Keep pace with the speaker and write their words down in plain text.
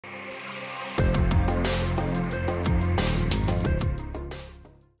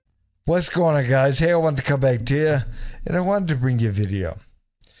What's going on, guys? Hey, I wanted to come back to you, and I wanted to bring you a video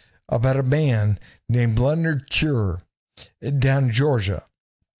about a man named Leonard Cure down in Georgia.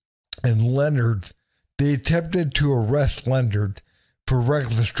 And Leonard, they attempted to arrest Leonard for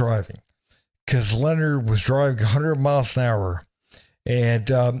reckless driving because Leonard was driving 100 miles an hour and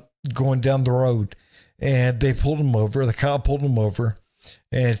going down the road, and they pulled him over. The cop pulled him over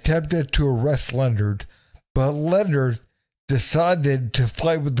and attempted to arrest Leonard, but Leonard decided to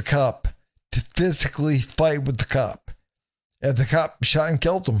fight with the cop, to physically fight with the cop. And the cop shot and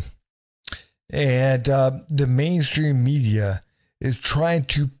killed him. And the mainstream media is trying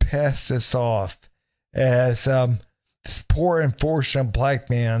to pass this off as this poor, unfortunate black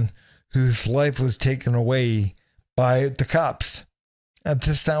man whose life was taken away by the cops. And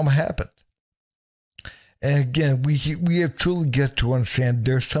this time what happened. And again, we have truly got to understand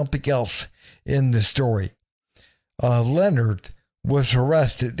there's something else in the story. Leonard was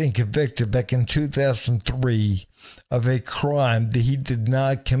arrested and convicted back in 2003 of a crime that he did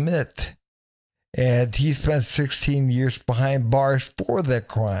not commit. And he spent 16 years behind bars for that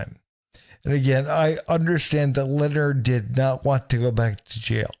crime. And again, I understand that Leonard did not want to go back to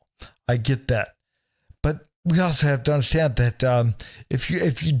jail. I get that. But we also have to understand that if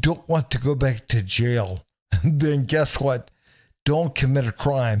you don't want to go back to jail, then guess what? Don't commit a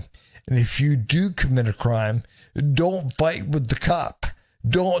crime. And if you do commit a crime, don't fight with the cop.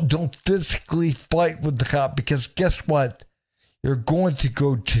 Don't physically fight with the cop, because guess what? You're going to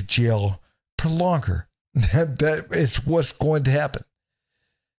go to jail for longer. That is what's going to happen.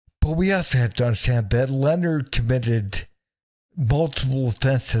 But we also have to understand that Leonard committed multiple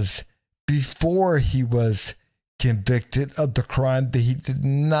offenses before he was convicted of the crime that he did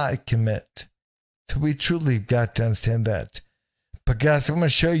not commit. So we truly got to understand that. But guys, I'm going to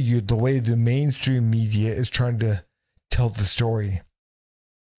show you the way the mainstream media is trying to tell the story.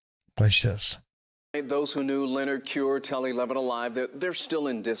 Watch this. Those who knew Leonard Cure tell 11 Alive that they're still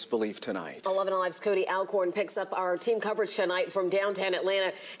in disbelief tonight. 11 Alive's Cody Alcorn picks up our team coverage tonight from downtown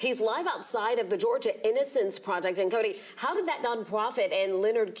Atlanta. He's live outside of the Georgia Innocence Project. And Cody, how did that nonprofit and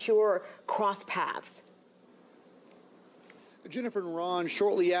Leonard Cure cross paths? Jennifer and Ron,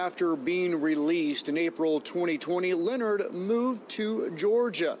 shortly after being released in April 2020, Leonard moved to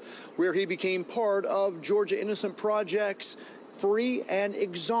Georgia, where he became part of Georgia Innocent Project's free and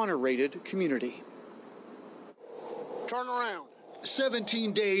exonerated community. Turn around.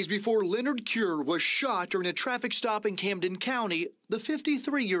 17 days before Leonard Cure was shot during a traffic stop in Camden County, the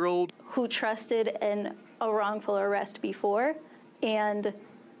 53-year-old who trusted in a wrongful arrest before and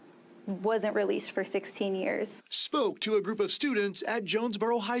wasn't released for 16 years. spoke to a group of students at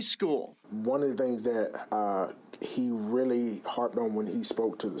Jonesboro High School. One of the things that he really harped on when he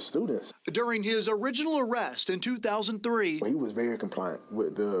spoke to the students. During his original arrest in 2003, He was very compliant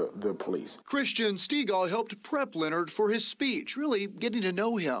with the police. Christian Stegall helped prep Leonard for his speech, really getting to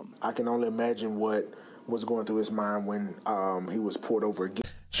know him. I can only imagine what was going through his mind when he was pulled over again.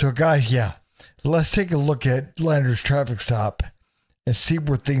 So guys, yeah, let's take a look at Leonard's traffic stop and see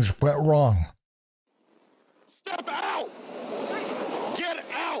where things went wrong. Step out! Get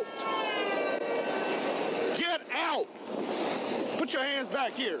out! Get out! Put your hands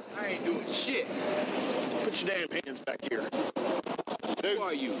back here. I ain't doing shit. Put your damn hands back here. Who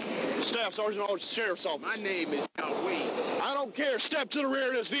are you? Staff Sergeant of the Sheriff's Office. My name is Al Wayne. I don't care. Step to the rear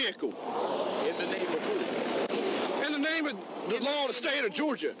of this vehicle. In the name of who? In the name of the law of the state of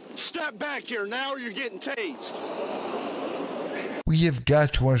Georgia. Step back here now or you're getting tased. We have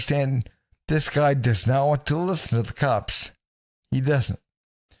got to understand this guy does not want to listen to the cops. He doesn't.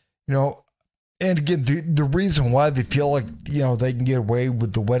 You know, and again, the reason why they feel like, you know, they can get away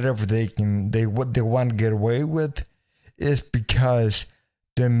with the whatever what they want to get away with is because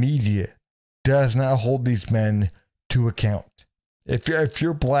the media does not hold these men to account. If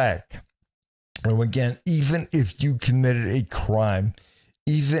you're black, and again, even if you committed a crime,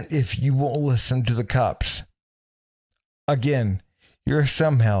 even if you won't listen to the cops, again, you're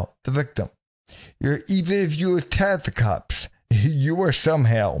somehow the victim. Even if you attack the cops, you are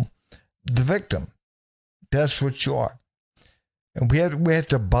somehow the victim. That's what you are. And we have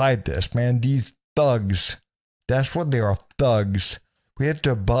to buy this, man. These thugs, that's what they are, thugs. We have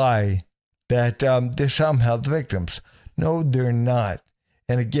to buy that they're somehow the victims. No, they're not.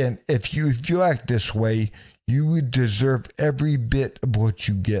 And again, if you act this way, you would deserve every bit of what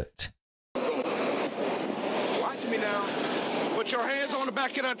you get. Watch me now. Put your hands on the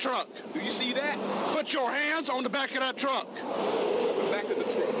back of that truck. Do you see that? Put your hands on the back of that truck. The back of the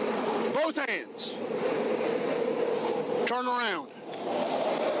truck. Both hands. Turn around.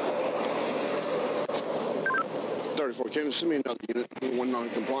 30 34. Kevin, send me another unit. One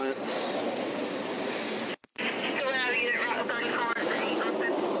non-compliant.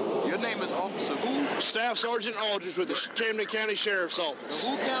 Your name is Officer who? Staff Sergeant Aldridge with the Camden County Sheriff's Office.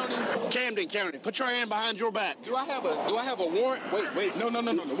 Who county? Camden County. Put your hand behind your back. Do I have a warrant? Wait. No.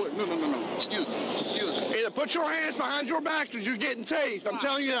 Excuse me. Either put your hands behind your back or you're getting tased. I'm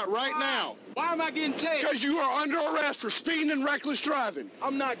telling you that right now. Why am I getting tased? Because you are under arrest for speeding and reckless driving.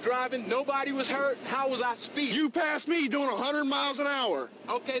 I'm not driving. Nobody was hurt. How was I speeding? You passed me doing 100 miles an hour.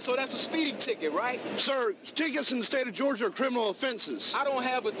 Okay, so that's a speeding ticket, right? Sir, tickets in the state of Georgia are criminal offenses. I don't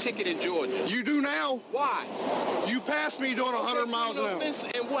have a ticket in Georgia. You do now. Why? You passed me doing 100 miles an hour. Offense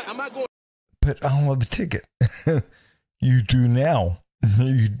and what? Am I going? But I don't have a ticket. You do now.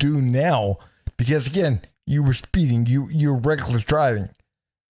 You do now. Because again, you were speeding. You're reckless driving.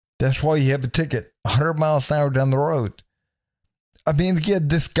 That's why you have a ticket. 100 miles an hour down the road. I mean, again,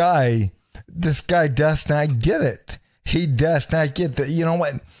 this guy does not get it. He does not get that. You know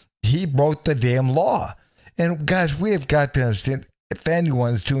what? He broke the damn law. And guys, we have got to understand, if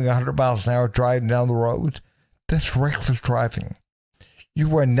anyone's doing 100 miles an hour driving down the road, that's reckless driving.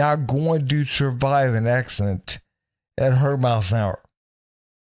 You are not going to survive an accident at 100 miles an hour.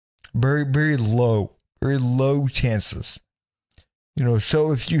 Very, very low chances. You know,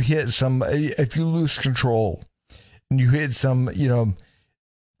 so if you lose control and you hit some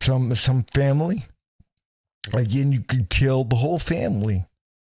family, again, you could kill the whole family,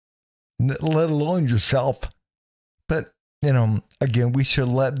 let alone yourself. But, you know, again, we should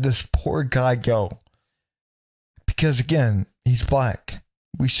let this poor guy go. Because again, he's black.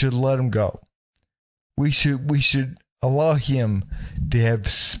 We should let him go. We should allow him to have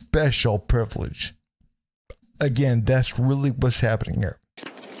special privilege. Again, that's really what's happening here.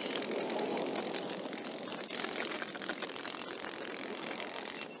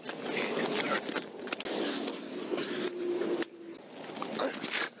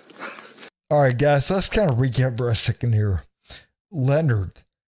 All right, guys, let's kind of recap for a second here. Leonard,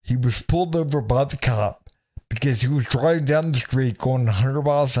 he was pulled over by the cop because he was driving down the street going 100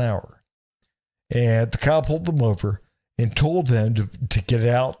 miles an hour. And the cop pulled him over and told him to get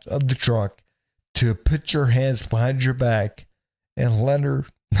out of the truck, to put your hands behind your back. And Leonard,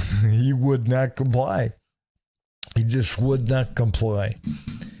 he would not comply. He just would not comply.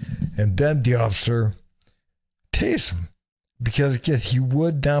 And then the officer tased him because, again, he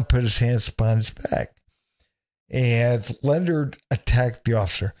would not put his hands behind his back. And Leonard attacked the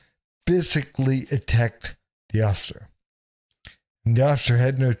officer, physically attacked the officer. And the officer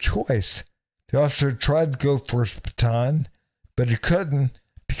had no choice. The officer tried to go for his baton, but he couldn't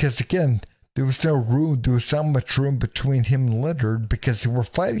because, again, there was no room. There was not much room between him and Leonard because they were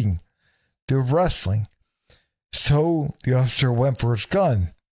fighting. They were wrestling. So the officer went for his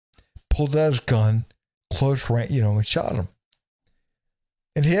gun, pulled out his gun, close range, and shot him.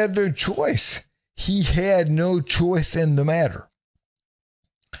 And he had no choice. He had no choice in the matter.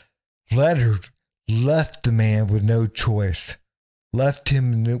 Leonard left the man with no choice. Left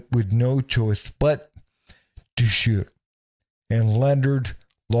him with no choice but to shoot. And Leonard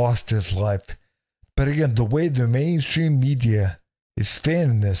lost his life. But again, the way the mainstream media is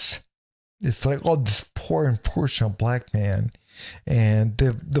fanning this, it's like, oh, this poor unfortunate black man. And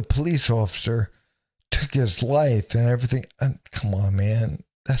the police officer took his life and everything. And come on, man.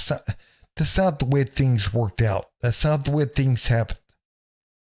 That's not the way things worked out. That's not the way things happened.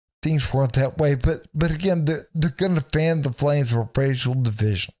 Things weren't that way. But again, they're going to fan the flames of racial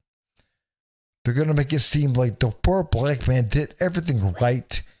division. They're going to make it seem like the poor black man did everything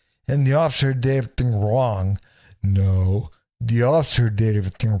right and the officer did everything wrong. No, the officer did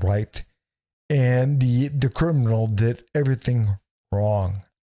everything right and the criminal did everything wrong.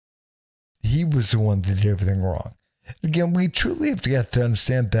 He was the one that did everything wrong. Again, we truly have to get to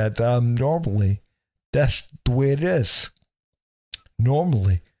understand that normally that's the way it is.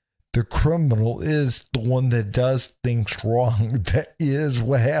 Normally, the criminal is the one that does things wrong. That is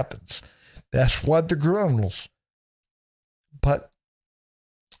what happens. That's why they're criminals. But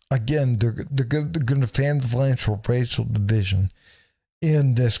again, they're going to fan the flames for racial division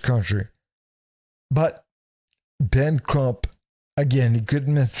in this country. But Ben Crump, again, he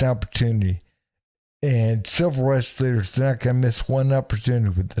couldn't miss an opportunity. And civil rights leaders, they're not going to miss one opportunity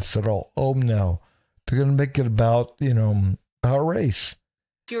with this at all. Oh, no. They're going to make it about, about race.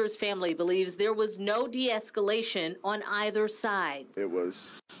 Cure's family believes there was no de-escalation on either side. It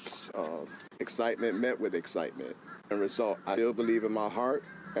was excitement met with excitement. And result, I still believe in my heart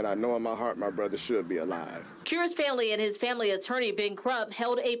and I know in my heart my brother should be alive. Cure's family and his family attorney, Ben Krupp,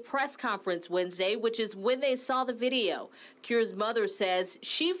 held a press conference Wednesday, which is when they saw the video. Cure's mother says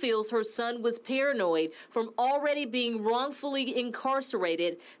she feels her son was paranoid from already being wrongfully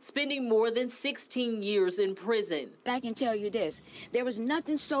incarcerated, spending more than 16 years in prison. I can tell you this, there was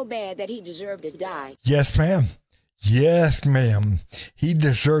nothing so bad that he deserved to die. Yes, ma'am. Yes, ma'am. He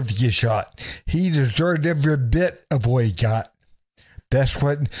deserved to get shot. He deserved every bit of what he got. That's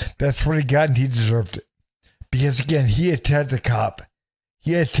what he got, and he deserved it. Because again, he attacked a cop.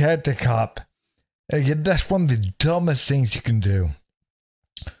 He attacked a cop. And again, that's one of the dumbest things you can do.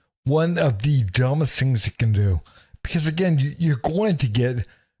 One of the dumbest things you can do. Because again, you're going to get,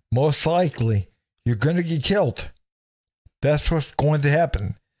 most likely, you're going to get killed. That's what's going to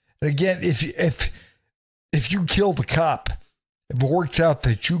happen. And again, if you kill the cop, if it works out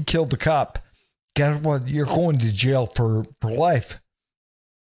that you killed the cop, guess what? You're going to jail for life.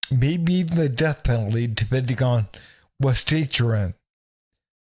 Maybe even the death penalty, depending on what state you're in.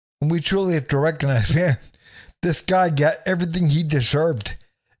 And we truly have to recognize, man, this guy got everything he deserved.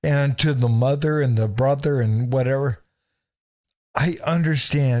 And to the mother and the brother and whatever, I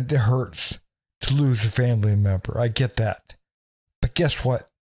understand it hurts to lose a family member. I get that. But guess what?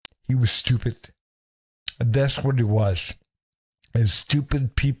 He was stupid. That's what he was. And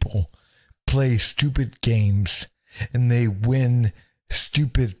stupid people play stupid games and they win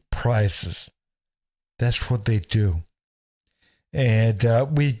stupid prizes. That's what they do. And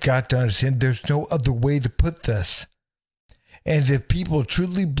we got to understand there's no other way to put this. And if people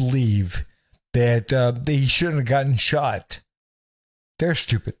truly believe that they shouldn't have gotten shot, they're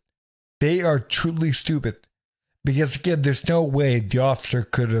stupid. They are truly stupid. Because again, there's no way the officer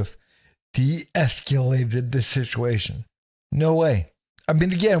could have de-escalated the situation. No way. I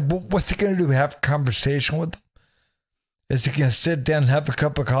mean, again, what's he going to do? Have a conversation with them? Is he going to sit down and have a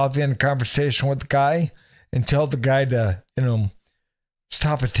cup of coffee and a conversation with the guy and tell the guy to,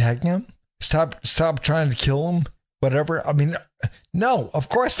 stop attacking him? Stop trying to kill him? Whatever. I mean, no, of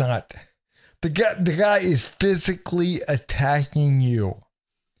course not. The guy is physically attacking you.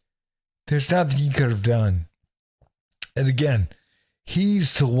 There's nothing he could have done. And again,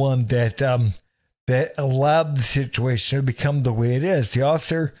 he's the one that allowed the situation to become the way it is. The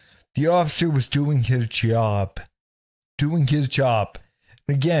officer was doing his job. Doing his job.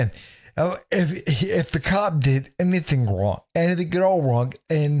 Again, if the cop did anything wrong, anything at all wrong,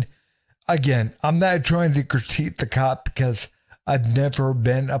 and again, I'm not trying to critique the cop because I've never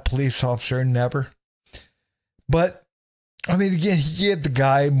been a police officer, never. But, I mean, again, he gave the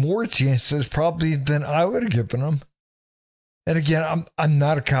guy more chances probably than I would have given him. And again, I'm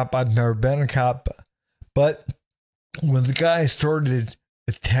not a cop. I've never been a cop. But when the guy started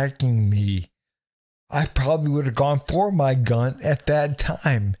attacking me, I probably would have gone for my gun at that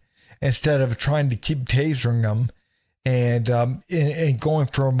time instead of trying to keep tasering him and going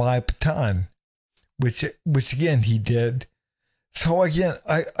for my baton, which again he did. So again,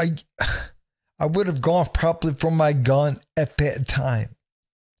 I would have gone probably for my gun at that time.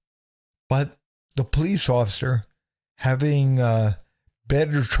 But the police officer, having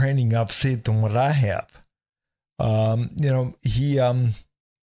better training obviously than what I have,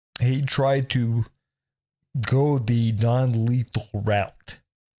 he tried to go the non-lethal route.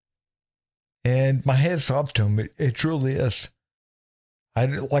 And my head's off to him. It truly is.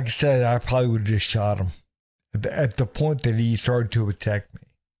 Like I said, I probably would have just shot him at the point that he started to attack me.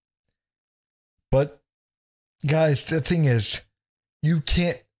 But guys, the thing is, you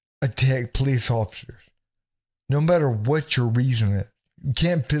can't attack police officers. No matter what your reason is. You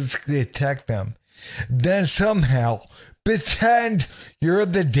can't physically attack them. Then somehow pretend you're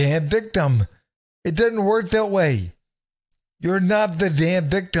the damn victim. It doesn't work that way. You're not the damn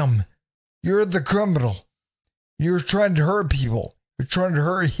victim. You're the criminal. You're trying to hurt people. You're trying to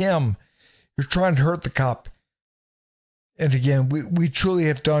hurt him. You're trying to hurt the cop. And again, we truly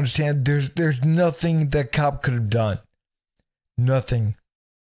have to understand there's nothing that cop could have done. Nothing.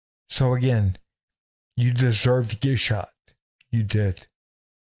 So again, you deserve to get shot. You did.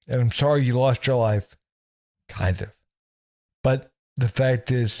 And I'm sorry you lost your life. Kind of. But the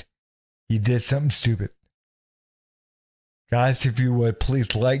fact is, you did something stupid. Guys, if you would,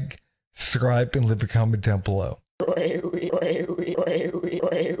 please like, subscribe, and leave a comment down below.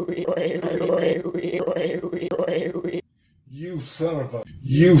 You son of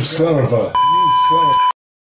a.